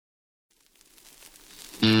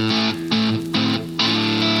Hey,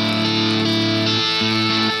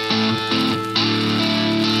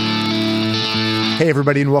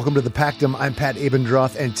 everybody, and welcome to The Pactum. I'm Pat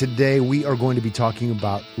Abendroth, and today we are going to be talking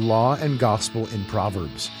about law and gospel in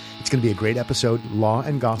Proverbs. It's going to be a great episode, Law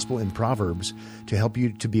and Gospel in Proverbs, to help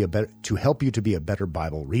you to be a better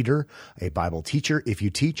Bible reader, a Bible teacher if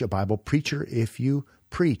you teach, a Bible preacher if you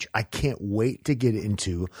preach. I can't wait to get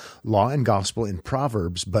into law and gospel in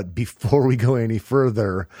Proverbs, but before we go any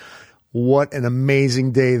further, what an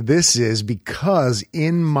amazing day this is, because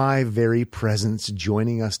in my very presence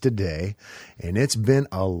joining us today, and it's been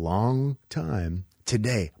a long time,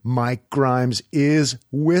 today, Mike Grimes is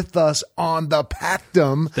with us on the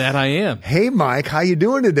Pactum. That I am. Hey, Mike, how you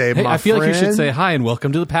doing today, hey, my I feel friend? like you should say hi and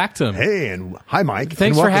welcome to the Pactum. Hey, and hi, Mike.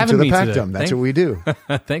 Thanks and for having me welcome to the Pactum. today. That's what we do.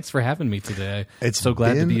 Thanks for having me today. It's so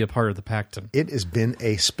glad to been- be a part of the Pactum. It has been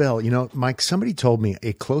a spell. You know, Mike, somebody told me,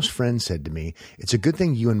 a close friend said to me, it's a good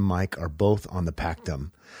thing you and Mike are both on the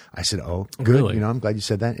Pactum. I said, oh, good. Really? You know, I'm glad you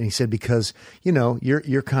said that. And he said, because, you know,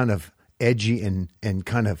 you're kind of edgy and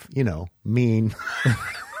kind of, you know, mean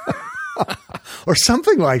or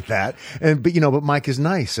something like that. But Mike is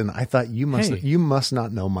nice. And I thought you must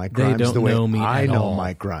not know Mike Grimes don't the way know me I at know all.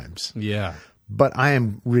 Mike Grimes. Yeah. But I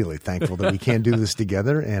am really thankful that we can do this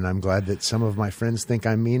together, and I'm glad that some of my friends think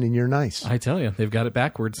I'm mean and you're nice. I tell you, they've got it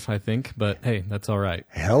backwards, I think. But hey, that's all right.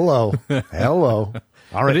 Hello. All right.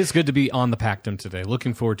 But it's good to be on the Pactum today.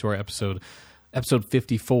 Looking forward to our episode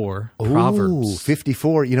 54, Proverbs. Ooh,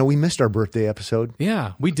 54. You know, we missed our birthday episode.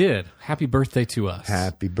 Yeah, we did. Happy birthday to us.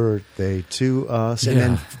 Happy birthday to us. And Yeah.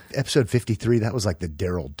 then episode 53, that was like the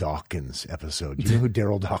Daryl Dawkins episode. Do you know who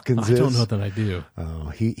Daryl Dawkins is? I don't know that I do. Oh,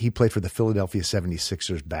 he played for the Philadelphia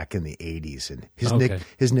 76ers back in the 80s, and Okay.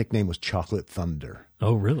 his nickname was Chocolate Thunder.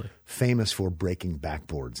 Oh, really? Famous for breaking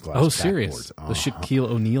backboards, glass Oh, backboards. serious? The Shaquille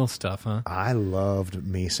O'Neal stuff, huh? I loved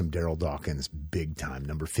me some Daryl Dawkins big time.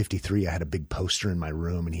 Number 53, I had a big poster in my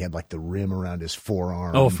room, and he had like the rim around his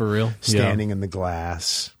forearm. Oh, for real? Standing in the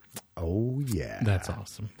glass. Oh, yeah. That's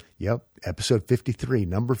awesome. Yep. Episode 53,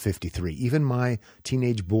 number 53. Even my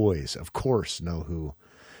teenage boys, of course, know who.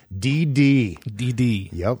 DD. DD.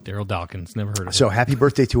 Yep. Daryl Dawkins. Never heard of So him. happy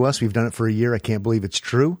birthday to us. We've done it for a year. I can't believe it's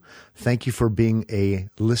true. Thank you for being a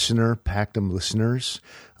listener, Pactum listeners.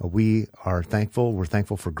 We are thankful. We're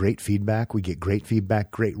thankful for great feedback. We get great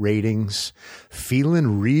feedback, great ratings.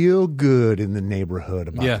 Feeling real good in the neighborhood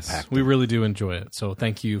about the Yes, Pactum. we really do enjoy it. So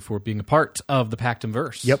thank you for being a part of the Pactum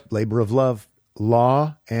verse. Yep. Labor of love,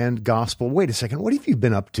 law and gospel. Wait a second. What have you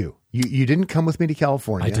been up to? You didn't come with me to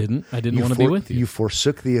California. I didn't want to be with you. You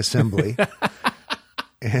forsook the assembly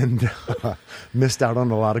and missed out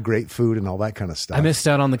on a lot of great food and all that kind of stuff. I missed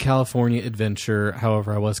out on the California adventure.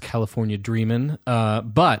 However, I was California dreaming.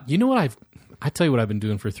 But you know what I tell you what I've been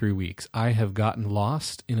doing for 3 weeks. I have gotten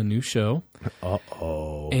lost in a new show.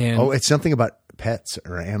 Uh-oh. And It's something about pets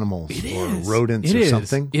or animals or rodents It or is.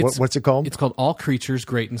 something. It's- What's it called? It's called All Creatures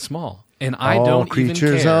Great and Small. And I All don't creatures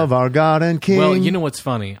even care. of our God and King. Well, you know what's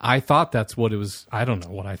funny? I thought that's what it was. I don't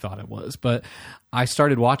know what I thought it was, but I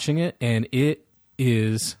started watching it, and it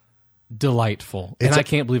is delightful. And I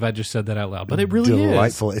can't believe I just said that out loud, but it really is.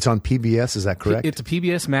 Delightful. It's on PBS, is that correct? It's a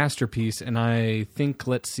PBS masterpiece, and I think,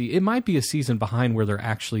 let's see, it might be a season behind where they're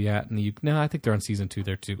actually at in the UK. No, I think they're on season 2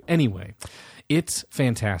 there too. Anyway, it's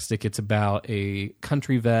fantastic. It's about a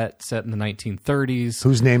country vet set in the 1930s.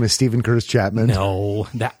 Whose name is Stephen Curtis Chapman. No,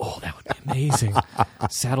 that would be amazing.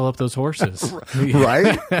 Saddle up those horses.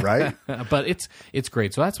 Right? But it's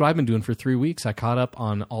great. So that's what I've been doing for 3 weeks. I caught up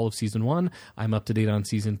on all of season 1. I'm up to date on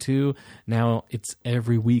season 2. Now it's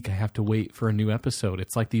every week I have to wait for a new episode.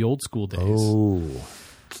 It's like the old school days. Oh.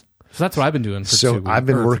 So that's what I've been doing for 2 So weeks. I've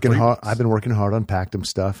been working 3 hard. weeks. I've been working hard on Pactum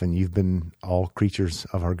stuff, and you've been all creatures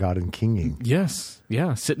of our God and Kinging. Yes.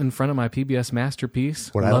 Yeah. Sitting in front of my PBS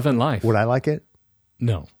masterpiece, Love and Life. Would I like it?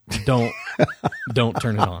 No. Don't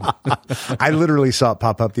turn it on. I literally saw it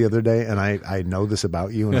pop up the other day, and I know this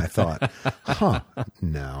about you, and I thought,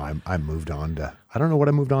 no, I moved on to, I don't know what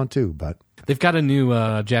I moved on to, but. They've got a new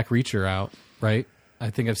Jack Reacher out, right? I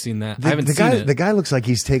think I've seen that. I haven't seen it. The guy looks like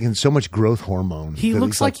he's taken so much growth hormone. He that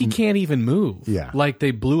looks he's like he can't even move. Yeah. Like they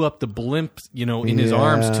blew up the blimp, in his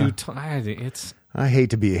arms too tight. It's I hate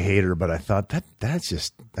to be a hater, but I thought that's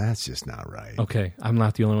just not right. okay. I'm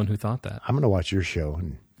not the only one who thought that. I'm going to watch your show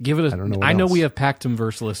and Give it a. I don't know what I know else. we have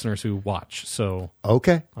Pactumverse listeners who watch, so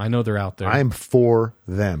okay. I know they're out there. I'm for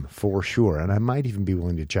them, for sure. And I might even be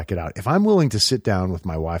willing to check it out. If I'm willing to sit down with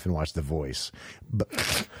my wife and watch The Voice,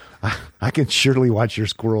 but I can surely watch your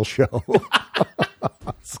squirrel show.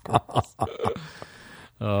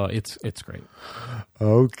 It's great.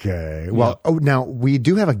 Okay. Well, now we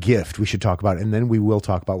do have a gift we should talk about, and then we will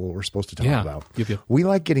talk about what we're supposed to talk about. Yep. We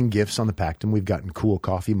like getting gifts on the Pactum. We've gotten cool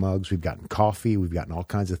coffee mugs. We've gotten coffee. We've gotten all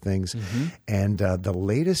kinds of things. And the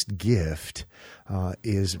latest gift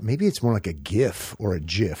is, maybe it's more like a GIF or a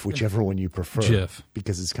GIF, whichever one you prefer. GIF.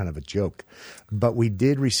 Because it's kind of a joke. But we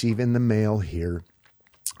did receive in the mail here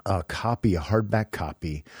a hardback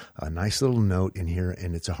copy, a nice little note in here,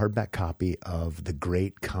 and it's a hardback copy of The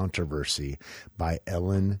Great Controversy by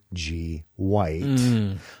Ellen G.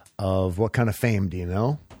 White. Of what kind of fame, do you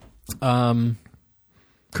know?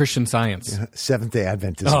 Christian Science. Seventh-day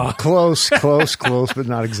Adventism. Oh. Close, but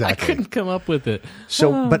not exactly. I couldn't come up with it.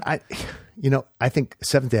 So, but I think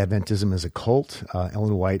Seventh-day Adventism is a cult.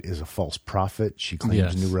 Ellen White is a false prophet. She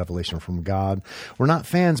claims new revelation from God. We're not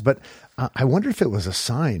fans, but I wonder if it was a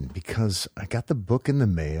sign, because I got the book in the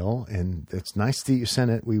mail, and it's nice that you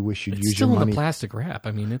sent it. We wish you'd use your money. It's still in a plastic wrap.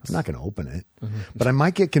 I mean, I'm not going to open it, but I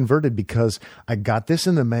might get converted, because I got this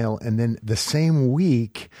in the mail, and then the same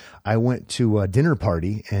week I went to a dinner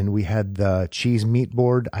party, and we had the cheese meat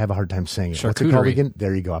board. I have a hard time saying it. What's it called again?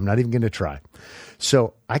 There you go. I'm not even going to try.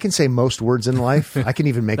 So I can say most words in life. I can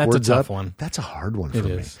even make words up. That's a tough one. That's a hard one for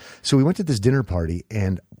me. So we went to this dinner party,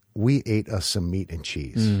 and we ate us some meat and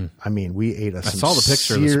cheese. I mean, we ate us. I saw the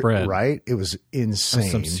picture of the spread. Right? It was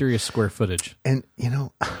insane. Some serious square footage. And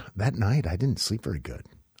that night I didn't sleep very good.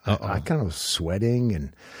 I kind of was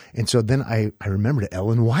sweating, and so then I remembered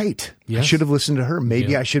Ellen White. Yes. I should have listened to her.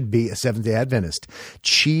 Maybe I should be a Seventh-day Adventist.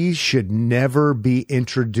 Cheese should never be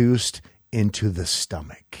introduced into the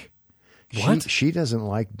stomach. What? She doesn't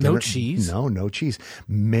like no cheese? No cheese.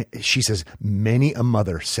 She says, many a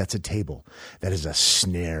mother sets a table that is a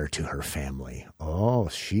snare to her family. Oh,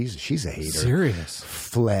 she's a hater. Serious?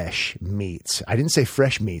 Flesh meats. I didn't say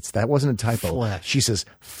fresh meats. That wasn't a typo. Flesh. She says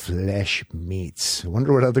flesh meats. I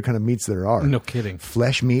wonder what other kind of meats there are. No kidding.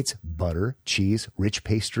 Flesh meats, butter, cheese, rich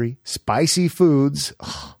pastry, spicy foods.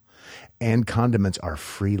 And condiments are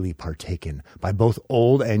freely partaken by both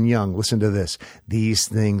old and young. Listen to this. These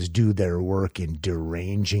things do their work in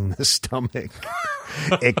deranging the stomach.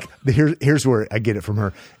 Here's where I get it from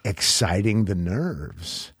her. Exciting the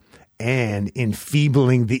nerves and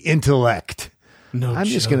enfeebling the intellect. I'm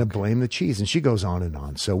just going to blame the cheese. And she goes on and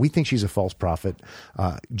on. So we think she's a false prophet.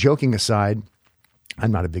 Joking aside,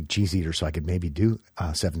 I'm not a big cheese eater, so I could maybe do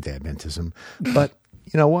Seventh-day Adventism. But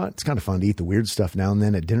you know what? It's kind of fun to eat the weird stuff now and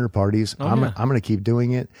then at dinner parties. I'm going to keep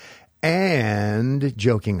doing it. And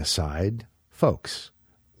joking aside, folks,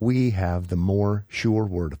 we have the more sure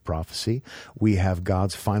word of prophecy. We have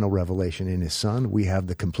God's final revelation in his Son. We have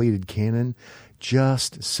the completed canon.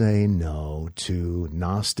 Just say no to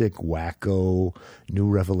Gnostic, wacko, new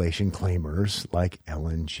revelation claimers like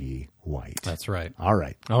Ellen G. White. That's right. All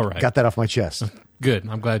right. Got that off my chest. Good.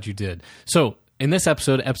 I'm glad you did. So, in this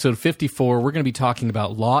episode 54, we're going to be talking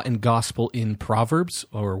about law and gospel in Proverbs,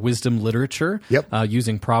 or wisdom literature. Yep.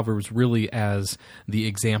 Using Proverbs really as the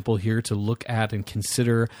example here to look at and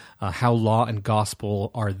consider how law and gospel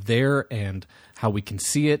are there, and how we can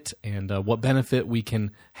see it, and what benefit we can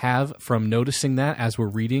have from noticing that as we're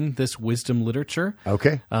reading this wisdom literature.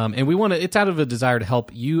 Okay. And we want to, it's out of a desire to help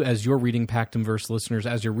you as you're reading Pactum Verse listeners,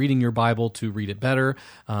 as you're reading your Bible, to read it better,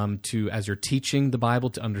 as you're teaching the Bible,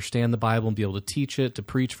 to understand the Bible and be able to teach it, to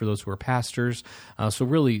preach for those who are pastors. So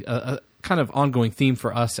really a kind of ongoing theme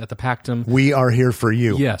for us at the Pactum. We are here for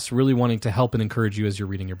you. Yes, really wanting to help and encourage you as you're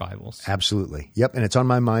reading your Bibles. Absolutely. Yep, and it's on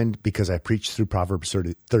my mind because I preached through Proverbs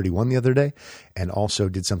 31 the other day, and also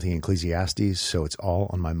did something in Ecclesiastes, so it's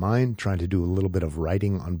all on my mind, trying to do a little bit of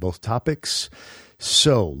writing on both topics.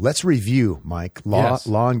 So let's review, Mike. Law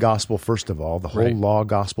and gospel, first of all, the whole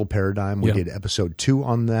law-gospel paradigm. We did episode 2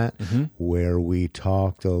 on that, where we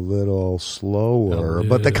talked a little slower,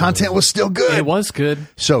 but the content was still good. It was good.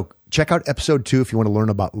 So check out episode 2 if you want to learn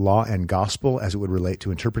about law and gospel as it would relate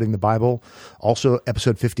to interpreting the Bible. Also,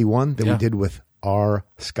 episode 51 that we did with R.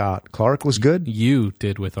 Scott Clark was good. You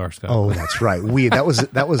did with R. Scott. Oh, that's right.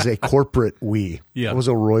 That was a corporate we. Yeah. That was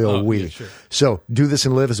a royal we. Yeah, sure. So Do This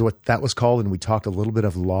and Live is what that was called, and we talked a little bit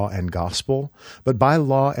of law and gospel. But by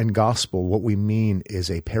law and gospel, what we mean is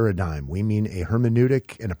a paradigm. We mean a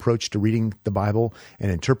hermeneutic, an approach to reading the Bible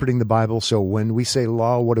and interpreting the Bible. So when we say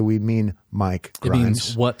law, what do we mean, Mike Grimes? It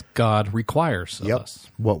means what God requires of us.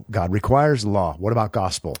 What God requires, law. What about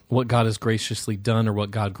gospel? What God has graciously done, or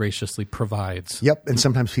what God graciously provides. Yep, and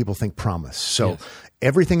sometimes people think promise. So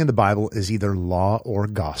everything in the Bible is either law or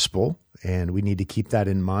gospel. And we need to keep that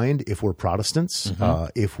in mind if we're Protestants,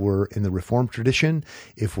 if we're in the Reformed tradition,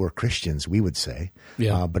 if we're Christians, we would say.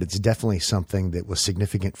 Yeah. But it's definitely something that was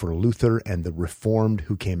significant for Luther and the Reformed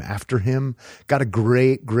who came after him. Got a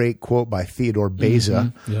great, great quote by Theodore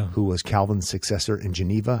Beza, who was Calvin's successor in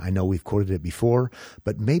Geneva. I know we've quoted it before,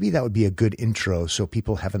 but maybe that would be a good intro so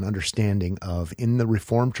people have an understanding of, in the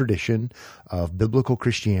Reformed tradition of biblical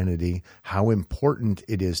Christianity, how important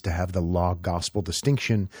it is to have the law-gospel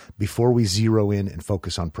distinction before we zero in and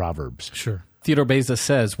focus on Proverbs. Sure. Theodore Beza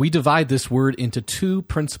says, we divide this word into two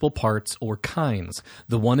principal parts or kinds.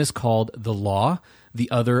 The one is called the law,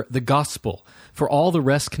 the other the gospel. For all the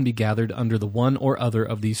rest can be gathered under the one or other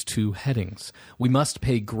of these two headings. We must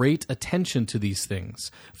pay great attention to these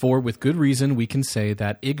things, for with good reason we can say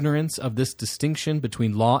that ignorance of this distinction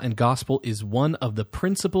between law and gospel is one of the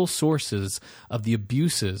principal sources of the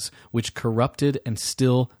abuses which corrupted and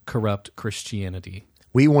still corrupt Christianity.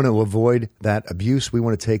 We want to avoid that abuse. We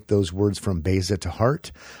want to take those words from Beza to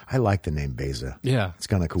heart. I like the name Beza. Yeah. It's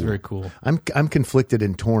kind of cool. It's very cool. I'm conflicted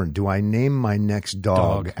and torn. Do I name my next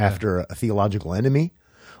dog after a theological enemy?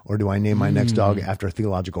 Or do I name my next dog after a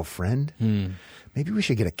theological friend? Maybe we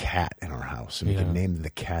should get a cat in our house and we can name the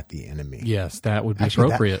cat the enemy. Yes, that would be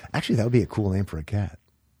appropriate. That would be a cool name for a cat.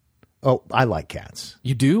 Oh, I like cats.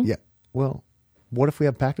 You do? Yeah. Well, what if we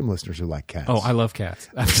have Pactum listeners who like cats? Oh, I love cats.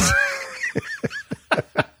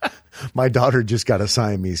 My daughter just got a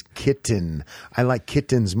Siamese kitten. I like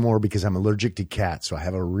kittens more because I'm allergic to cats, so I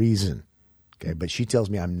have a reason. Okay, but she tells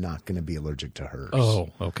me I'm not going to be allergic to hers. Oh,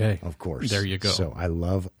 okay. Of course. There you go. So I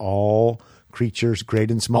love all creatures, great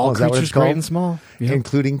and small. All Is that what creatures it's called? great and small. Yep.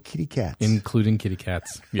 Including kitty cats. Including kitty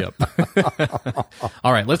cats. Yep.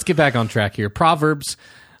 All right, let's get back on track here. Proverbs,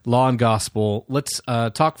 law and gospel. Let's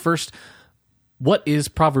talk first. What is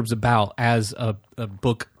Proverbs about as a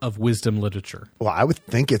book of wisdom literature? Well, I would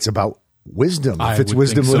think it's about wisdom. I If it's would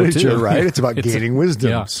wisdom think so, literature, too. right? It's about gaining wisdom.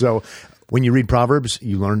 Yeah. So when you read Proverbs,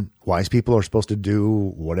 you learn wise people are supposed to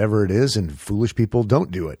do whatever it is and foolish people don't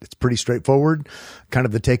do it. It's pretty straightforward. Kind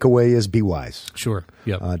of the takeaway is be wise. Sure.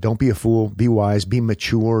 Yep. Don't be a fool. Be wise. Be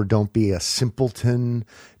mature. Don't be a simpleton.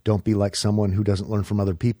 Don't be like someone who doesn't learn from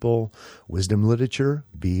other people. Wisdom literature,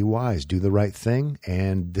 be wise. Do the right thing.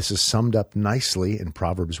 And this is summed up nicely in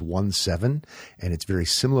Proverbs 1:7, and it's very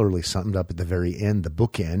similarly summed up at the very end, the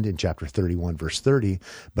bookend in chapter 31, verse 30.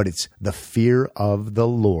 But it's the fear of the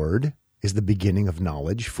Lord is the beginning of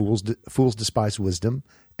knowledge. Fools despise wisdom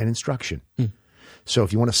and instruction. So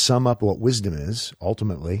if you want to sum up what wisdom is,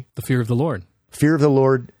 ultimately, The fear of the Lord. fear of the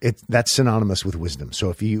Lord, that's synonymous with wisdom. So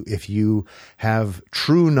if you have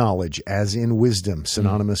true knowledge, as in wisdom,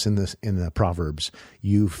 synonymous in the Proverbs,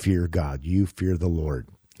 you fear God, you fear the Lord.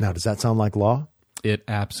 Now, does that sound like law? It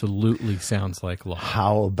absolutely sounds like law.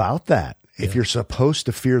 How about that? If you're supposed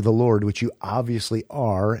to fear the Lord, which you obviously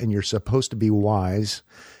are, and you're supposed to be wise,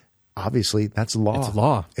 obviously that's law. It's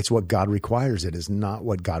law. It's what God requires. It is not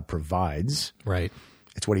what God provides. Right.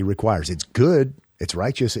 It's what he requires. It's good. It's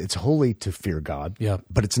righteous. It's holy to fear God. Yeah.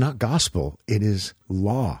 But it's not gospel. It is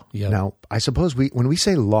law. Yeah. Now, I suppose when we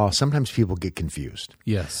say law, sometimes people get confused.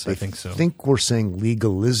 Yes, I think so. I think we're saying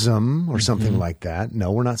legalism or something like that.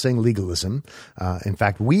 No, we're not saying legalism. In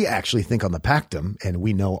fact, we actually think on the Pactum, and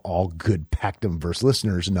we know all good Pactum verse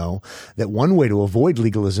listeners know that one way to avoid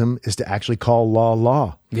legalism is to actually call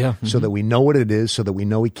law. Yeah. So that we know what it is, so that we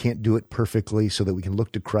know we can't do it perfectly, so that we can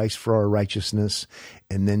look to Christ for our righteousness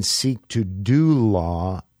and then seek to do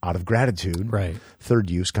law out of gratitude. Right. Third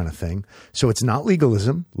use kind of thing. So it's not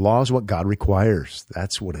legalism. Law is what God requires.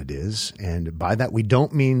 That's what it is. And by that, we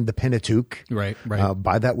don't mean the Pentateuch. Right.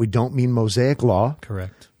 By that, we don't mean Mosaic law.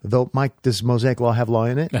 Correct. Though, Mike, does Mosaic law have law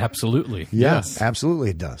in it? Absolutely. Yeah, Yes. absolutely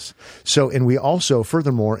it does. So, and we also,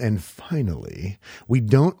 furthermore, and finally, we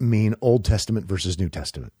don't mean Old Testament versus New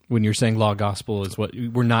Testament. When you're saying law gospel is what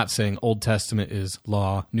we're not saying Old Testament is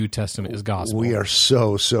law, New Testament is gospel. We are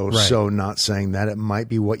so not saying that. It might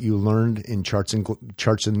be what you learned in charts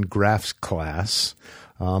and graphs class,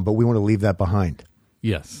 but we want to leave that behind.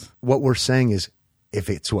 Yes. What we're saying is, if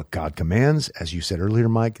it's what God commands, as you said earlier,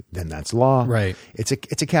 Mike, then that's law. Right. It's a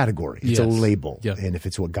category. It's a Yes. label. Yeah. And if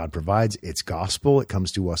it's what God provides, it's gospel. It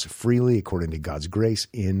comes to us freely according to God's grace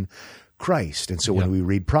in Christ. And so when we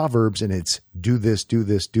read Proverbs and it's do this, do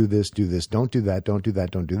this, do this, do this, don't do that, don't do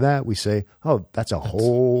that, don't do that, we say, oh, that's a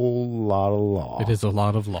whole lot of law. It is a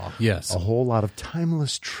lot of law. Yes. A whole lot of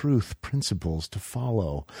timeless truth principles to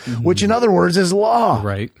follow, which in other words is law.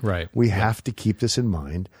 Right. We have to keep this in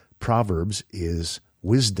mind. Proverbs is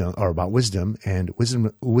wisdom, or about wisdom, and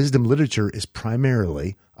wisdom literature is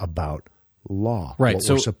primarily about law, Right, what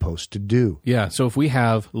so- we're supposed to do. Yeah, so if we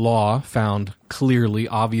have law found clearly,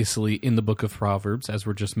 obviously, in the book of Proverbs, as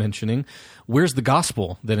we're just mentioning, where's the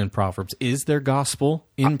gospel then in Proverbs? Is there gospel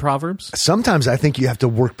in Proverbs? Sometimes I think you have to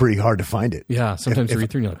work pretty hard to find it. Yeah, sometimes you read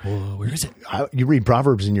through and you're like, whoa, where is it? You read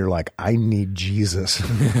Proverbs and you're like, I need Jesus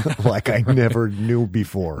like I never knew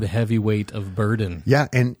before. The heavy weight of burden. Yeah,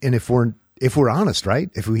 and if we're honest, right?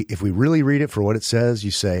 If we really read it for what it says,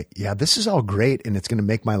 you say, yeah, this is all great and it's going to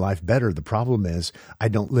make my life better. The problem is I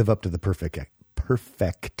don't live up to the perfect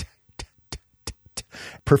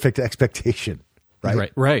expectation,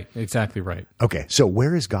 right? Right, exactly right. Okay, so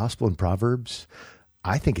where is gospel in Proverbs?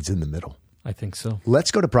 I think it's in the middle. I think so. Let's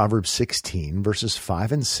go to Proverbs 16, verses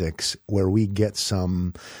 5 and 6, where we get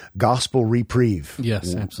some gospel reprieve.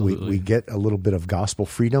 Yes, absolutely. We get a little bit of gospel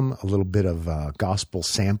freedom, a little bit of gospel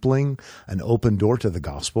sampling, an open door to the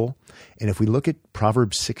gospel. And if we look at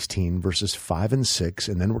Proverbs 16, verses 5 and 6,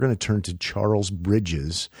 and then we're going to turn to Charles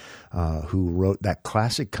Bridges, who wrote that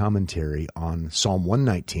classic commentary on Psalm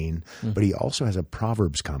 119, but he also has a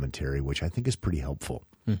Proverbs commentary, which I think is pretty helpful.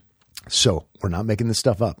 So we're not making this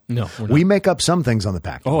stuff up. No, we're not. We make up some things on the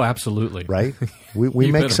pack. Oh, absolutely. Right? We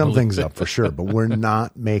You make better some believe things it. up for sure, but we're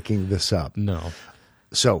not making this up. No.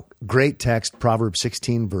 So great text. Proverbs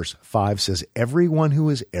 16 verse 5 says, everyone who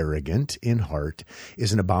is arrogant in heart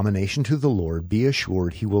is an abomination to the Lord. Be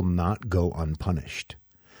assured he will not go unpunished.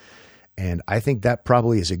 And I think that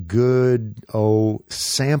probably is a good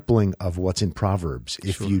sampling of what's in Proverbs.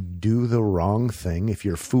 If you do the wrong thing, if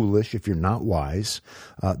you're foolish, if you're not wise,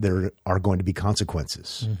 there are going to be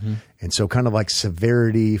consequences. And so kind of like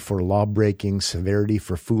severity for law breaking, severity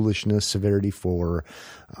for foolishness, severity for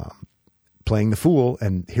playing the fool.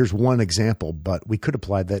 And here's one example, but we could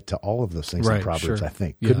apply that to all of those things in Proverbs, sure. I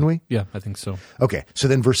think. Yeah. Couldn't we? Yeah, I think so. Okay. So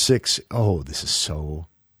then verse 6,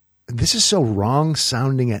 this is so wrong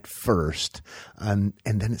sounding at first, and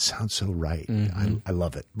then it sounds so right. I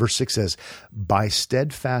love it. Verse 6 says, by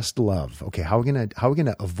steadfast love. Okay, how are we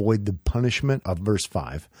gonna avoid the punishment of verse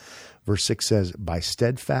 5? Verse 6 says, by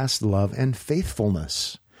steadfast love and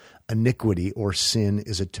faithfulness, iniquity or sin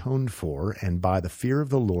is atoned for, and by the fear of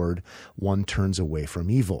the Lord, one turns away from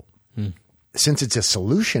evil. Since it's a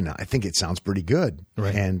solution, I think it sounds pretty good.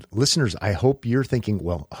 Right. And listeners, I hope you're thinking,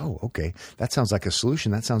 well, okay, that sounds like a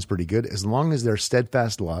solution. That sounds pretty good. As long as there's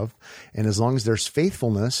steadfast love and as long as there's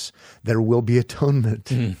faithfulness, there will be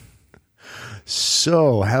atonement.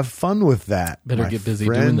 So have fun with that. Better my get busy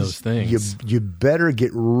friends. doing those things. You better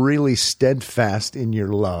get really steadfast in your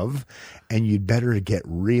love, and you'd better get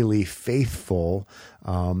really faithful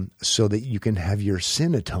so that you can have your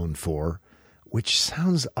sin atoned for, which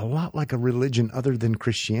sounds a lot like a religion other than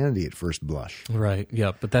Christianity at first blush. Right.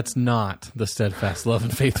 Yeah. But that's not the steadfast love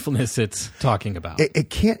and faithfulness it's talking about. It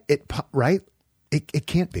can't, right? It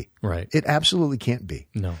can't be. Right. It absolutely can't be.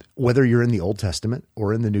 No. Whether you're in the Old Testament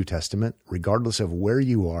or in the New Testament, regardless of where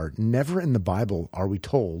you are, never in the Bible are we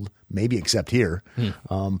told, maybe except here,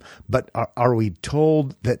 but are we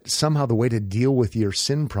told that somehow the way to deal with your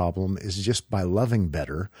sin problem is just by loving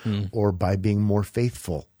better or by being more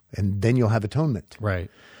faithful? And then you'll have atonement.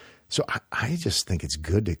 Right. So I just think it's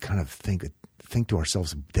good to kind of think to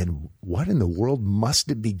ourselves, then what in the world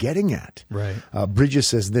must it be getting at? Right. Bridges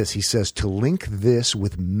says this. He says, to link this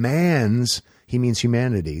with man's, he means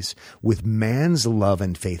humanity's, with man's love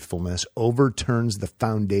and faithfulness overturns the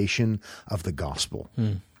foundation of the gospel.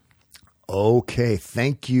 Okay,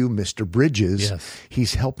 thank you, Mr. Bridges. Yes.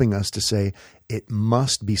 He's helping us to say it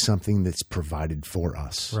must be something that's provided for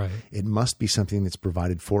us. Right. It must be something that's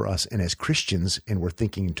provided for us. And as Christians, and we're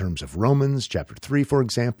thinking in terms of Romans chapter 3, for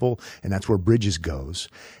example, and that's where Bridges goes,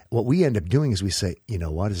 what we end up doing is we say, you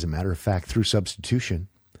know what, as a matter of fact, through substitution,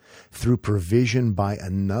 through provision by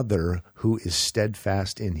another who is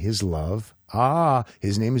steadfast in his love,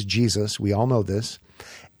 his name is Jesus, we all know this,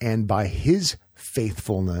 and by his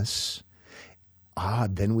faithfulness,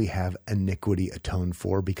 then we have iniquity atoned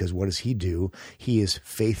for, because what does he do? He is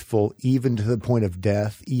faithful even to the point of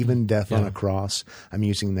death, even death on a cross. I'm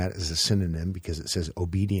using that as a synonym because it says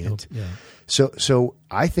obedient. Yeah. So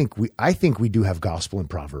I think we do have gospel in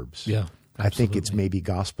Proverbs. Yeah. I think it's maybe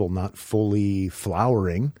gospel not fully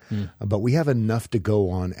flowering, but we have enough to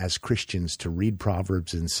go on as Christians to read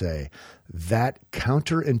Proverbs and say that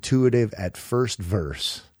counterintuitive at first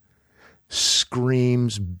verse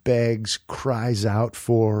screams, begs, cries out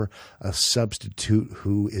for a substitute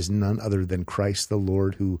who is none other than Christ the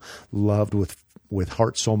Lord, who loved with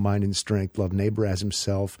heart, soul, mind, and strength, loved neighbor as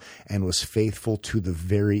himself, and was faithful to the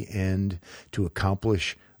very end to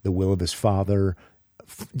accomplish the will of his Father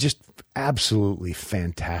just absolutely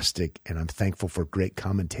fantastic, and I'm thankful for great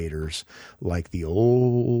commentators like the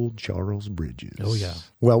old Charles Bridges. Oh, yeah.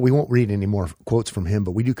 Well, we won't read any more quotes from him,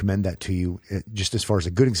 but we do commend that to you just as far as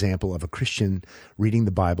a good example of a Christian reading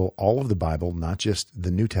the Bible, all of the Bible, not just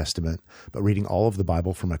the New Testament, but reading all of the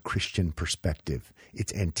Bible from a Christian perspective.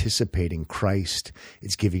 It's anticipating Christ.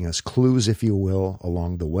 It's giving us clues, if you will,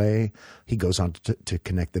 along the way. He goes on to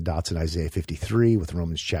connect the dots in Isaiah 53 with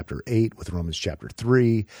Romans chapter 8, with Romans chapter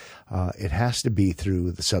 3. It has to be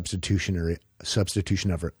through the substitution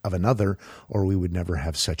of another, or we would never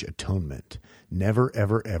have such atonement. Never,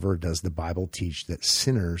 ever, ever does the Bible teach that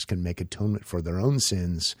sinners can make atonement for their own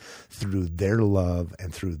sins through their love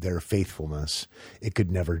and through their faithfulness. It could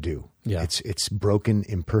never do. Yeah. It's broken,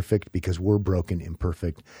 imperfect, because we're broken,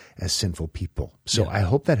 imperfect as sinful people. So I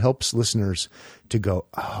hope that helps listeners to go,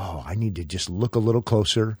 oh, I need to just look a little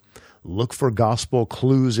closer, look for gospel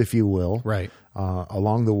clues, if you will, Right.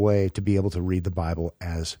 Along the way to be able to read the Bible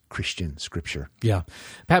as Christian scripture. Yeah.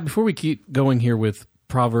 Pat, before we keep going here with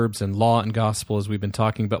Proverbs and law and gospel, as we've been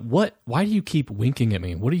talking about, why do you keep winking at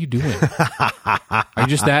me? What are you doing? Are you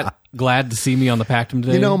just that glad to see me on the Pactum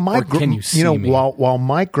today? Mike, or can you see me? While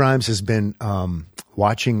Mike Grimes has been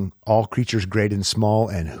watching All Creatures Great and Small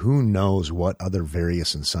and who knows what other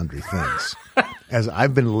various and sundry things, as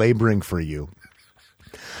I've been laboring for you,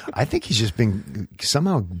 I think he's just been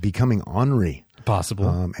somehow becoming ornery.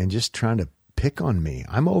 Possible. And just trying to pick on me.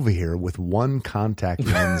 I'm over here with one contact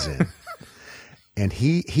lens in. And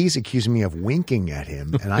he's accusing me of winking at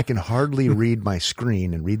him, and I can hardly read my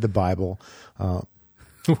screen and read the Bible.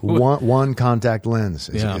 One contact lens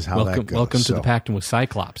is how that goes. Welcome to the Pactum with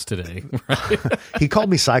Cyclops today. Right? He called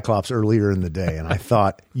me Cyclops earlier in the day, and I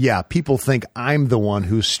thought, yeah, people think I'm the one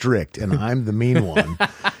who's strict and I'm the mean one.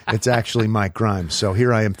 It's actually Mike Grimes. So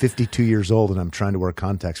here I am, 52 years old, and I'm trying to wear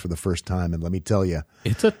contacts for the first time. And let me tell you,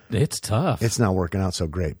 it's tough. It's not working out so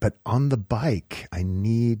great. But on the bike, I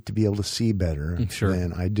need to be able to see better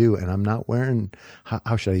than I do. And I'm not wearing,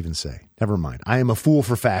 how should I even say? Never mind. I am a fool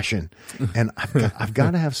for fashion, and I've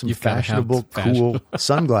got to have some fashionable, cool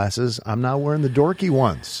sunglasses. I'm not wearing the dorky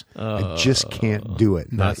ones. I just can't do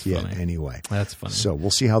it. Not yet, anyway. That's funny. So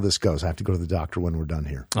we'll see how this goes. I have to go to the doctor when we're done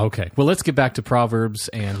here. Okay. Well, let's get back to Proverbs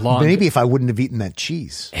and law. Maybe if I wouldn't have eaten that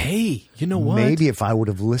cheese. Hey, you know what? Maybe if I would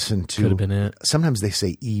have listened to. Could have been it. Sometimes they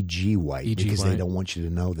say E.G. White because White. they don't want you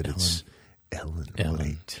to know that it's Ellen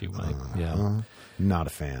G. White. Yeah. Not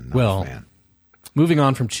a fan. Not a fan. Moving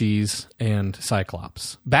on from cheese and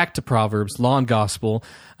Cyclops, back to Proverbs, law and gospel.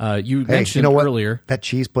 You mentioned earlier that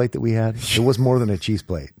cheese plate that we had. It was more than a cheese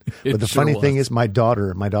plate. But the funny thing is, my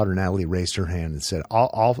daughter Natalie raised her hand and said,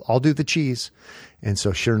 "I'll do the cheese." And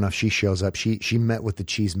so, sure enough, she shows up. She met with the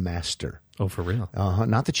cheese master. Oh, for real?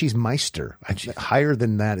 Not the cheese meister. Higher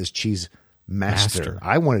than that is cheese master.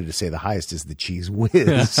 I wanted to say the highest is the cheese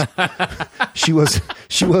whiz. She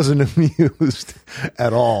wasn't amused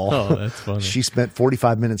at all. Oh, that's funny. She spent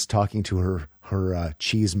 45 minutes talking to her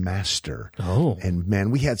cheese master. Oh. And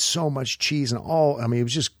man, we had so much cheese and it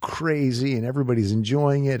was just crazy and everybody's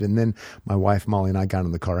enjoying it. And then my wife, Molly, and I got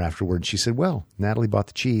in the car afterward and she said, well, Natalie bought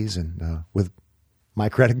the cheese and with my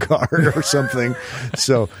credit card or something.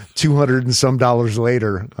 So $200 and some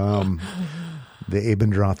later, the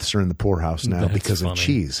Abendroths are in the poorhouse now because of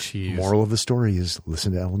cheese. Moral of the story is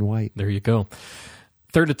listen to Ellen White. There you go.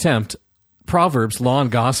 Third attempt, Proverbs, law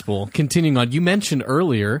and gospel. Continuing on, you mentioned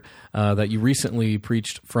earlier that you recently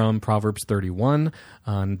preached from Proverbs 31.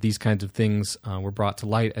 These kinds of things were brought to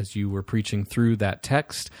light as you were preaching through that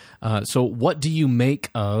text. So what do you make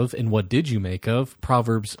of, and what did you make of,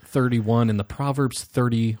 Proverbs 31 and the Proverbs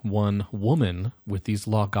 31 woman with these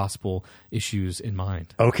law gospel issues in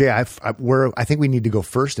mind? Okay, I think we need to go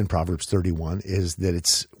first in Proverbs 31 is that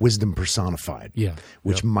it's wisdom personified,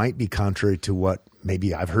 which might be contrary to what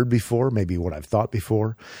maybe I've heard before, maybe what I've thought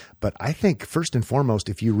before. But I think first and foremost,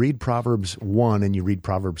 if you read Proverbs 1 and you read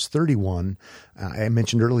Proverbs 31, I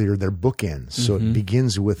mentioned earlier, they're bookends. So it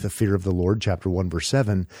begins with the fear of the Lord, chapter 1, verse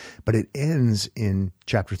 7, but it ends in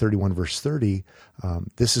chapter 31, verse 30.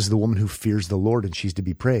 This is the woman who fears the Lord and she's to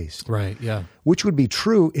be praised. Right, yeah. Which would be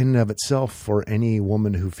true in and of itself for any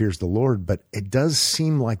woman who fears the Lord, but it does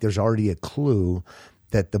seem like there's already a clue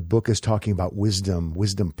that the book is talking about wisdom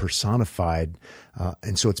personified.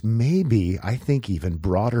 And so it's maybe, I think, even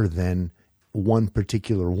broader than one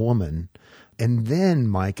particular woman. And then,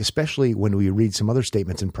 Mike, especially when we read some other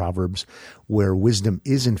statements in Proverbs where wisdom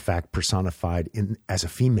is in fact personified as a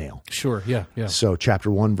female. Sure, yeah. So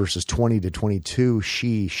chapter 1, verses 20 to 22,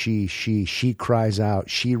 she cries out,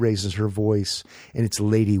 she raises her voice, and it's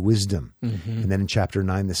Lady Wisdom. And then in chapter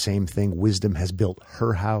 9, the same thing, wisdom has built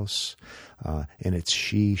her house, and it's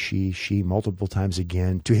she multiple times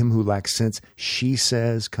again. To him who lacks sense, she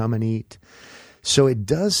says, come and eat. So it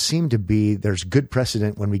does seem to be, there's good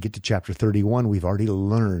precedent when we get to chapter 31. We've already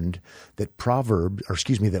learned that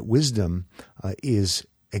that wisdom is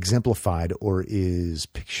exemplified or is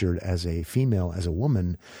pictured as a female, as a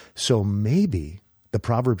woman. So maybe the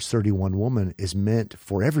Proverbs 31 woman is meant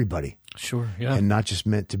for everybody. Sure, yeah. And not just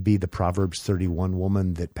meant to be the Proverbs 31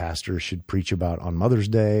 woman that pastors should preach about on Mother's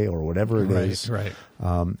Day or whatever it is. Right.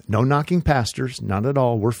 No knocking pastors, not at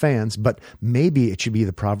all. We're fans, but maybe it should be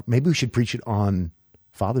maybe we should preach it on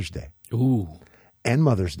Father's Day. Ooh. And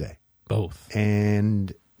Mother's Day. Both.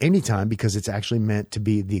 And anytime, because it's actually meant to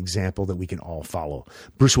be the example that we can all follow.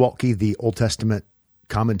 Bruce Waltke, the Old Testament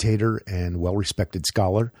commentator and well-respected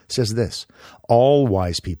scholar, says this: all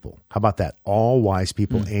wise people, how about that? All wise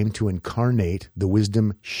people aim to incarnate the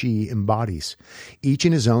wisdom she embodies, each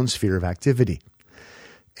in his own sphere of activity.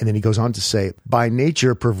 And then he goes on to say, by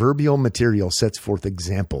nature, proverbial material sets forth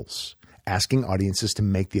examples, asking audiences to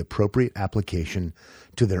make the appropriate application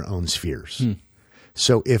to their own spheres.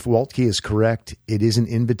 So if Waltke is correct, it is an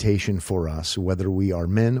invitation for us, whether we are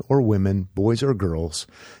men or women, boys or girls,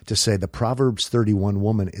 to say the Proverbs 31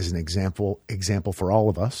 woman is an example for all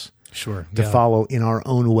of us. Sure. To follow in our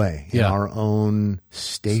own way, in Yeah. our own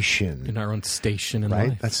station. In our own station in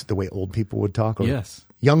right? life. That's the way old people would talk. Or Yes.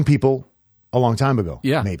 young people a long time ago.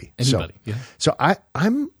 Yeah. Maybe. Anybody. So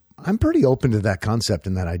I'm pretty open to that concept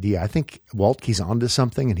and that idea. I think Waltke's onto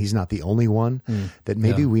something, and he's not the only one, that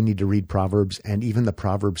maybe we need to read Proverbs and even the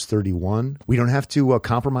Proverbs 31. We don't have to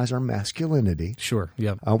compromise our masculinity. Sure,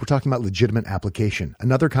 yeah. We're talking about legitimate application.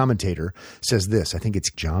 Another commentator says this, I think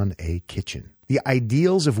it's John A. Kitchen. The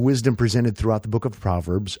ideals of wisdom presented throughout the book of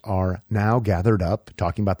Proverbs are now gathered up,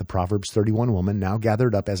 talking about the Proverbs 31 woman, now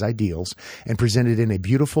gathered up as ideals and presented in a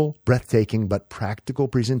beautiful, breathtaking, but practical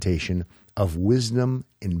presentation of wisdom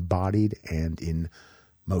embodied and in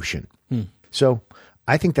motion. So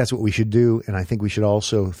I think that's what we should do. And I think we should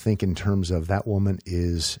also think in terms of that woman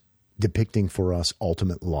is depicting for us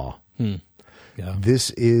ultimate law. Yeah.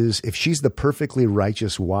 This is, if she's the perfectly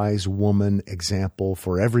righteous, wise woman example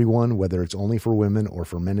for everyone, whether it's only for women or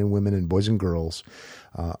for men and women and boys and girls,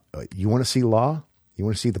 you want to see law? You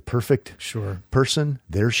want to see the perfect person?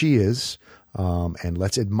 There she is. And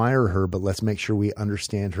let's admire her, but let's make sure we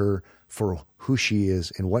understand her for who she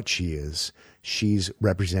is and what she is. She's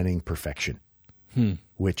representing perfection,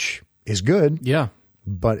 which is good. Yeah.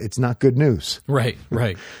 But it's not good news. Right.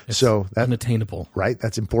 It's so that's unattainable. Right.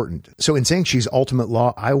 That's important. So in saying she's ultimate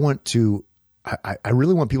law, I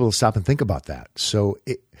really want people to stop and think about that. So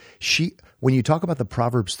when you talk about the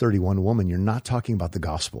Proverbs 31 woman, you're not talking about the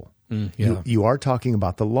gospel. You are talking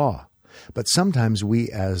about the law. But sometimes we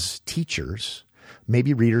as teachers,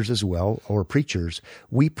 maybe readers as well, or preachers,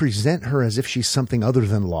 we present her as if she's something other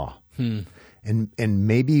than law. And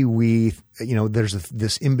maybe there's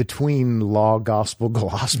this in-between law, gospel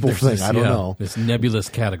thing. I don't know. This nebulous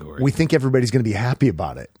category. We think everybody's going to be happy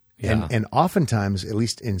about it. Yeah. And oftentimes, at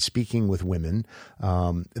least in speaking with women,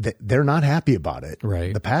 they're not happy about it.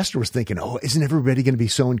 Right. The pastor was thinking, isn't everybody going to be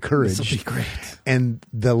so encouraged? This will be great. And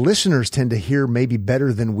the listeners tend to hear maybe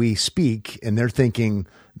better than we speak, and they're thinking,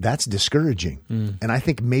 that's discouraging. And I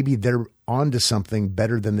think maybe they're onto something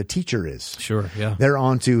better than the teacher is. Sure, yeah. They're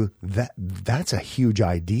onto that. That's a huge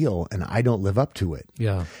ideal, and I don't live up to it.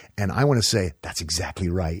 Yeah. And I want to say, that's exactly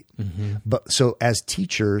right. But so as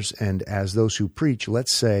teachers and as those who preach,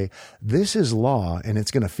 let's say this is law and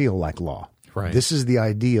it's going to feel like law. Right. This is the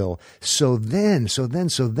ideal. So then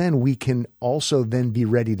we can also then be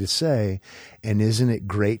ready to say, and isn't it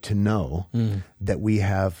great to know that we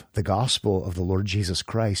have the gospel of the Lord Jesus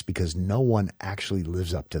Christ, because no one actually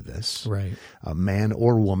lives up to this, right? Man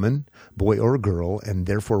or woman, boy or girl, and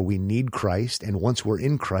therefore we need Christ. And once we're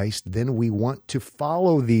in Christ, then we want to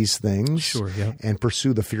follow these things and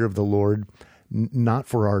pursue the fear of the Lord, not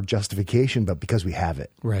for our justification, but because we have it.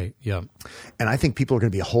 Right. Yeah. And I think people are going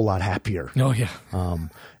to be a whole lot happier. Oh, yeah.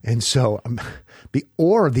 And so,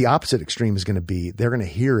 or the opposite extreme is going to be, they're going to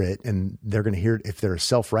hear it, and they're going to hear it. If they're a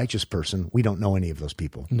self-righteous person, we don't know any of those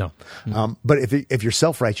people. No. But if you're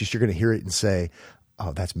self-righteous, you're going to hear it and say,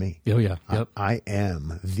 oh, that's me. Oh, yeah. Yep. I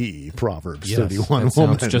am the Proverbs Yes, 31 that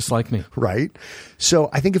woman. sounds just like me. Right? So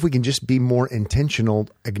I think if we can just be more intentional,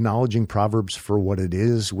 acknowledging Proverbs for what it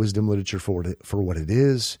is, wisdom literature for what it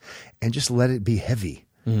is, and just let it be heavy.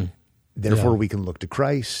 Therefore, we can look to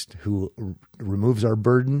Christ, who removes our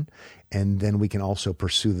burden, and then we can also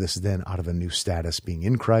pursue this then out of a new status, being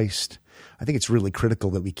in Christ. I think it's really critical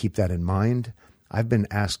that we keep that in mind. I've been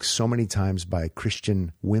asked so many times by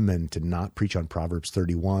Christian women to not preach on Proverbs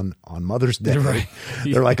 31 on Mother's Day. Right.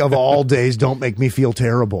 They're like, of all days, don't make me feel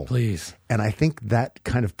terrible. Please. And I think that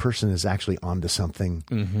kind of person is actually onto something,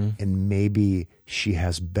 and maybe she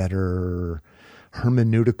has better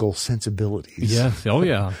hermeneutical sensibilities. Yes. Oh,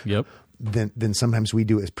 yeah. Yep. Than sometimes we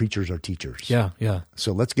do as preachers or teachers. Yeah. Yeah.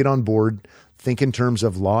 So let's get on board, think in terms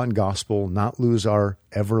of law and gospel, not lose our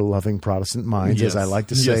ever-loving Protestant minds, as I like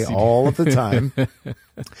to say all of the time,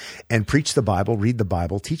 and preach the Bible, read the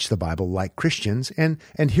Bible, teach the Bible like Christians, and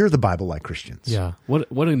hear the Bible like Christians. Yeah.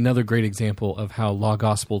 What another great example of how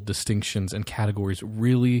law-gospel distinctions and categories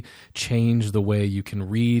really change the way you can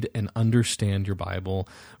read and understand your Bible,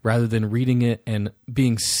 rather than reading it and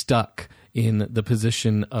being stuck in the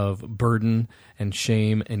position of burden and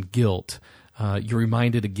shame and guilt. You're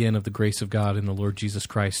reminded again of the grace of God in the Lord Jesus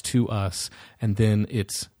Christ to us, and then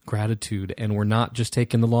it's gratitude. And we're not just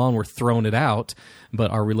taking the law and we're throwing it out, but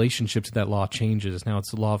our relationship to that law changes. Now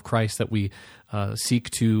it's the law of Christ that we seek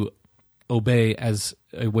to obey as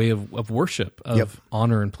a way of worship, of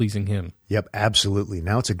honor and pleasing Him. Yep, absolutely.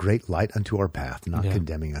 Now it's a great light unto our path, not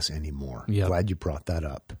condemning us anymore. Glad you brought that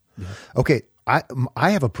up. Okay,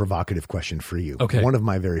 I have a provocative question for you. Okay. One of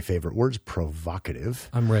my very favorite words, provocative.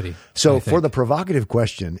 I'm ready. So for the provocative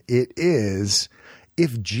question, it is,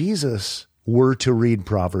 if Jesus were to read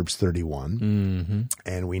Proverbs 31,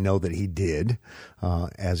 and we know that he did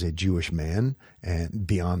as a Jewish man, and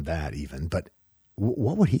beyond that even, but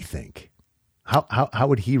what would he think? How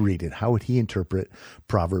would he read it? How would he interpret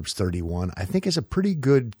Proverbs 31? I think is a pretty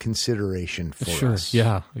good consideration for us.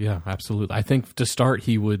 Yeah, absolutely. I think to start,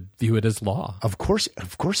 he would view it as law. Of course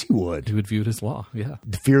he would. He would view it as law, yeah.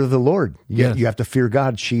 The fear of the Lord. You have to fear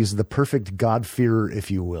God. She's the perfect God-fearer, if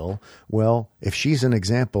you will. Well, if she's an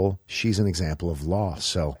example of law.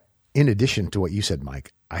 So in addition to what you said,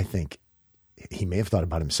 Mike, I think he may have thought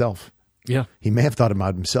about himself. Yeah. He may have thought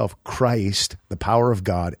about himself, Christ, the power of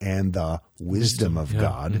God, and the wisdom of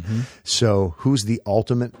God. So who's the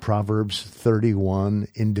ultimate Proverbs 31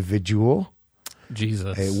 individual?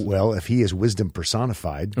 Jesus. Well, if he is wisdom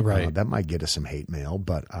personified, right. That might get us some hate mail.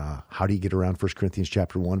 But how do you get around 1 Corinthians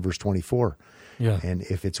chapter 1, verse 24? Yeah. And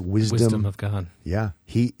if it's wisdom of God. Yeah.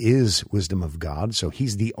 He is wisdom of God. So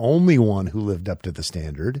he's the only one who lived up to the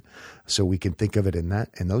standard. So we can think of it in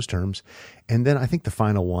those terms. And then I think the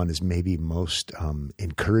final one is maybe most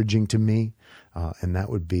encouraging to me. And that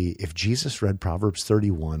would be, if Jesus read Proverbs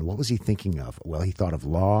 31, what was he thinking of? Well, he thought of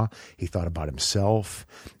law. He thought about himself.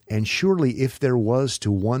 And surely if there was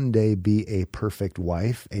to one day be a perfect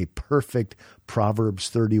wife, a perfect Proverbs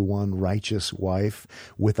 31 righteous wife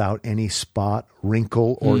without any spot,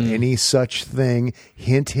 wrinkle, or any such thing,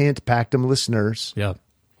 hint, hint, Pactum listeners. Yeah.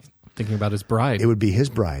 Thinking about his bride. It would be his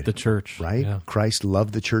bride. The church. Right? Yeah. Christ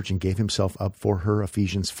loved the church and gave himself up for her.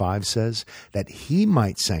 Ephesians 5 says that he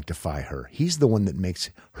might sanctify her. He's the one that makes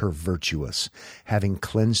her virtuous, having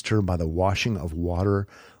cleansed her by the washing of water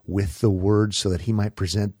with the word, so that he might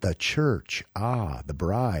present the church, the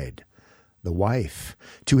bride, the wife,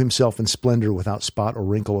 to himself in splendor, without spot or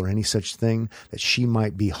wrinkle or any such thing, that she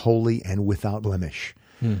might be holy and without blemish.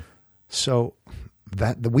 So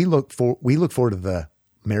that we look forward to the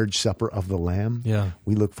marriage supper of the Lamb. Yeah.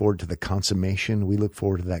 We look forward to the consummation. We look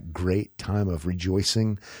forward to that great time of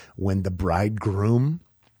rejoicing when the bridegroom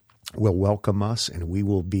will welcome us, and we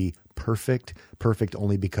will be perfect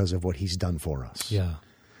only because of what he's done for us. Yeah.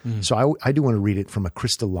 So I do want to read it from a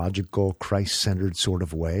Christological, Christ-centered sort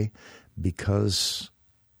of way, because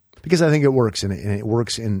I think it works, and it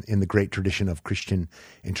works in the great tradition of Christian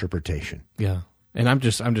interpretation. Yeah. And I'm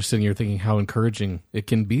just sitting here thinking how encouraging it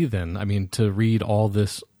can be then. I mean, to read all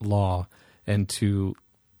this law and to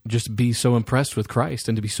just be so impressed with Christ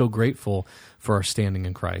and to be so grateful for our standing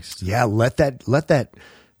in Christ. Yeah, let that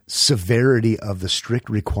severity of the strict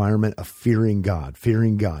requirement of fearing God.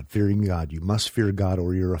 You must fear God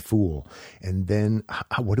or you're a fool. And then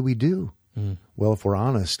what do we do? Well, if we're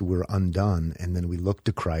honest, we're undone. And then we look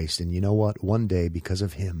to Christ, and you know what? One day, because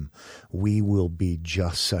of him, we will be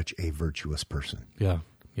just such a virtuous person. Yeah.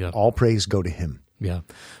 Yeah. All praise go to him. Yeah.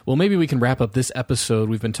 Well, maybe we can wrap up this episode.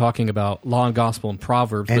 We've been talking about law and gospel and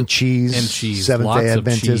Proverbs. And cheese. And cheese. Seventh-day Lots of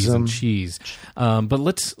Adventism. cheese. But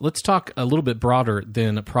let's talk a little bit broader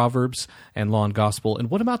than Proverbs and law and gospel. And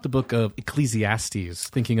what about the book of Ecclesiastes,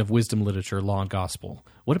 thinking of wisdom literature, law and gospel?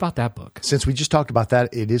 What about that book? Since we just talked about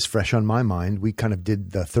that, it is fresh on my mind. We kind of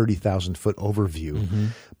did the 30,000-foot overview. Mm-hmm.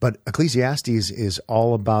 But Ecclesiastes is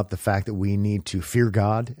all about the fact that we need to fear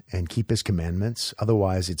God and keep his commandments.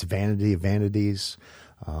 Otherwise, it's vanity of vanities,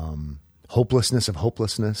 hopelessness of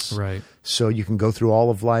hopelessness. Right. So you can go through all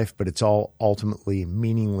of life, but it's all ultimately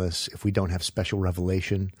meaningless if we don't have special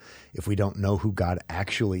revelation, if we don't know who God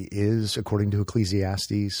actually is, according to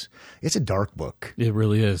Ecclesiastes. It's a dark book. It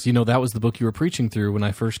really is. You know, that was the book you were preaching through when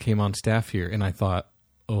I first came on staff here, and I thought,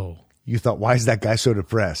 oh. You thought, why is that guy so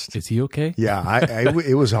depressed? Is he okay? Yeah,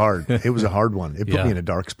 it was hard. It was a hard one. It put me in a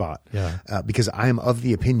dark spot. Yeah. Because I am of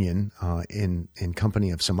the opinion, in company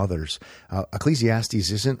of some others, Ecclesiastes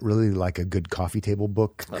isn't really like a good coffee table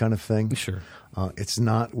book kind of thing. Sure. It's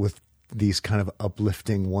not with these kind of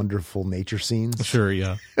uplifting, wonderful nature scenes. Sure,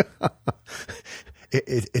 yeah.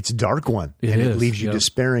 It's a dark one, it leaves you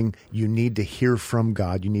despairing. You need to hear from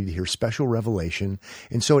God. You need to hear special revelation.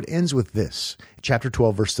 And so it ends with this, chapter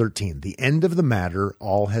 12, verse 13. The end of the matter,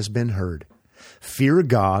 all has been heard. Fear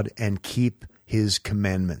God and keep his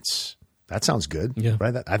commandments. That sounds good,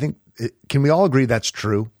 right? Can we all agree that's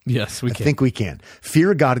true? Yes, we can. I think we can.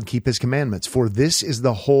 Fear God and keep his commandments, for this is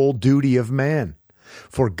the whole duty of man.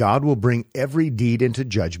 For God will bring every deed into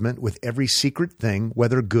judgment with every secret thing,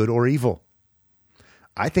 whether good or evil.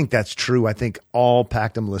 I think that's true. I think all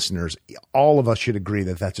Pactum listeners, all of us should agree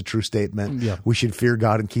that that's a true statement. Yeah. We should fear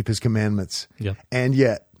God and keep his commandments. Yeah. And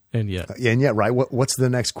yet, right? What's the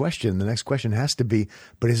next question? The next question has to be,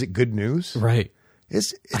 but is it good news? Right.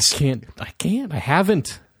 I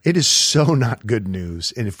haven't. It is so not good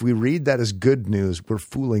news. And if we read that as good news, we're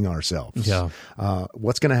fooling ourselves. Yeah.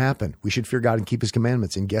 What's going to happen? We should fear God and keep his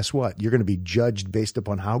commandments. And guess what? You're going to be judged based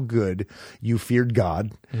upon how good you feared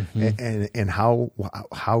God and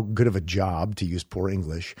how good of a job, to use poor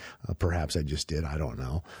English, perhaps I just did, I don't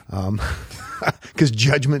know, because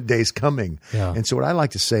judgment day is coming. Yeah. And so what I like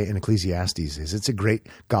to say in Ecclesiastes is it's a great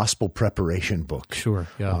gospel preparation book. Sure,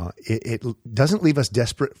 yeah. It doesn't leave us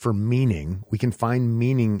desperate for meaning. We can find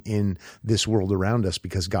meaning in this world around us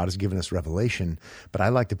because God has given us revelation. But I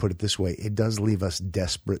like to put it this way. It does leave us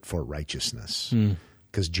desperate for righteousness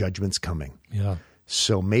because judgment's coming. Yeah.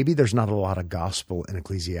 So maybe there's not a lot of gospel in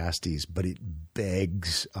Ecclesiastes, but it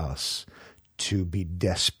begs us to be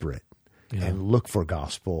desperate and look for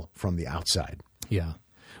gospel from the outside. Yeah.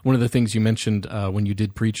 One of the things you mentioned when you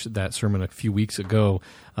did preach that sermon a few weeks ago,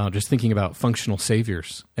 just thinking about functional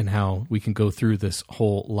saviors and how we can go through this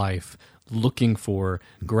whole life looking for,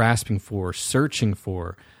 grasping for, searching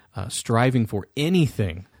for, striving for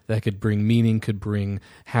anything that could bring meaning, could bring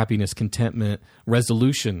happiness, contentment,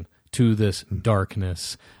 resolution to this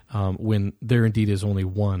darkness, when there indeed is only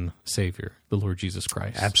one Savior, the Lord Jesus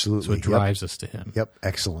Christ. Absolutely. So it drives us to him. Yep.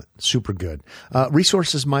 Excellent. Super good.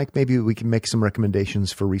 Resources, Mike, maybe we can make some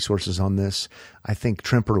recommendations for resources on this. I think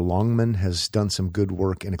Tremper Longman has done some good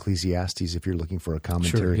work in Ecclesiastes if you're looking for a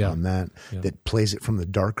commentary on that plays it from the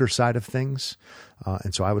darker side of things.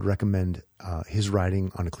 And so I would recommend his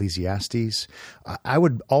writing on Ecclesiastes. I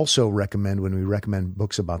would also recommend, when we recommend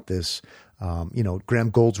books about this, Graham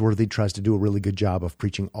Goldsworthy tries to do a really good job of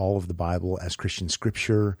preaching all of the Bible as Christian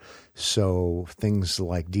scripture. So things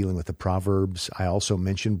like dealing with the Proverbs. I also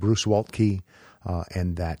mentioned Bruce Waltke,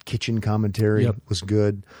 and that kitchen commentary was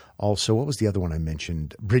good. Also, what was the other one I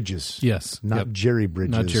mentioned? Bridges. Yes. Not Jerry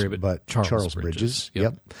Bridges, not Jerry, but Charles Bridges.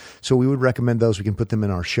 Yep. So we would recommend those. We can put them in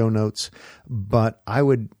our show notes. But I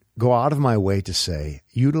would go out of my way to say,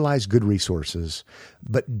 utilize good resources,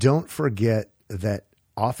 but don't forget that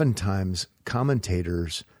oftentimes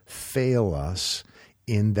commentators fail us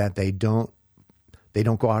in that they don't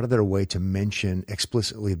go out of their way to mention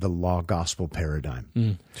explicitly the law gospel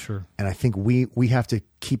paradigm. Sure. And I think we have to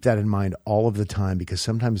keep that in mind all of the time, because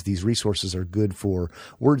sometimes these resources are good for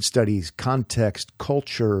word studies, context,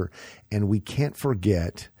 culture, and we can't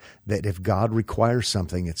forget that if God requires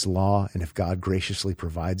something, it's law, and if God graciously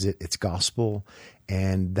provides it, it's gospel.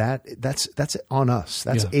 And that's on us.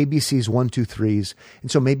 That's ABC's 1, 2, 3s. And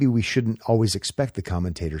so maybe we shouldn't always expect the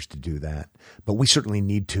commentators to do that, but we certainly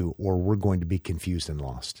need to, or we're going to be confused and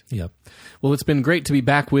lost. Yep. Well, it's been great to be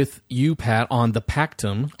back with you, Pat, on the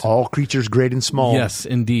Pactum. All creatures great and small. Yes,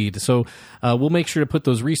 indeed. So we'll make sure to put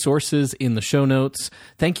those resources in the show notes.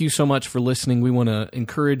 Thank you so much for listening. We want to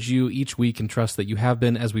encourage you each week and trust that you have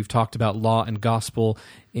been, as we've talked about law and gospel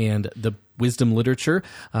and the wisdom literature.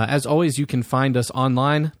 As always, you can find us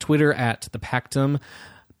online, Twitter at The Pactum.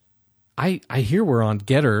 I hear we're on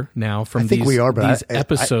Getter now from we are, but these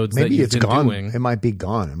episodes maybe that you've it's been gone. doing. It might be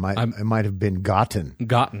gone. It might have been gotten.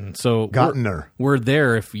 So Gottener. we're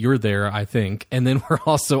there if you're there, I think. And then we're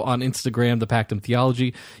also on Instagram, The Pactum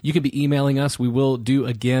Theology. You could be emailing us. We will do,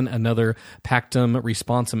 again, another Pactum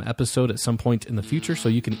Responsum episode at some point in the future. So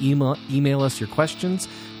you can email us your questions.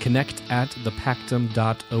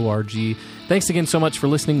 connect@thepactum.org. Thanks again so much for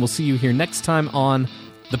listening. We'll see you here next time on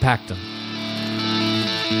The Pactum.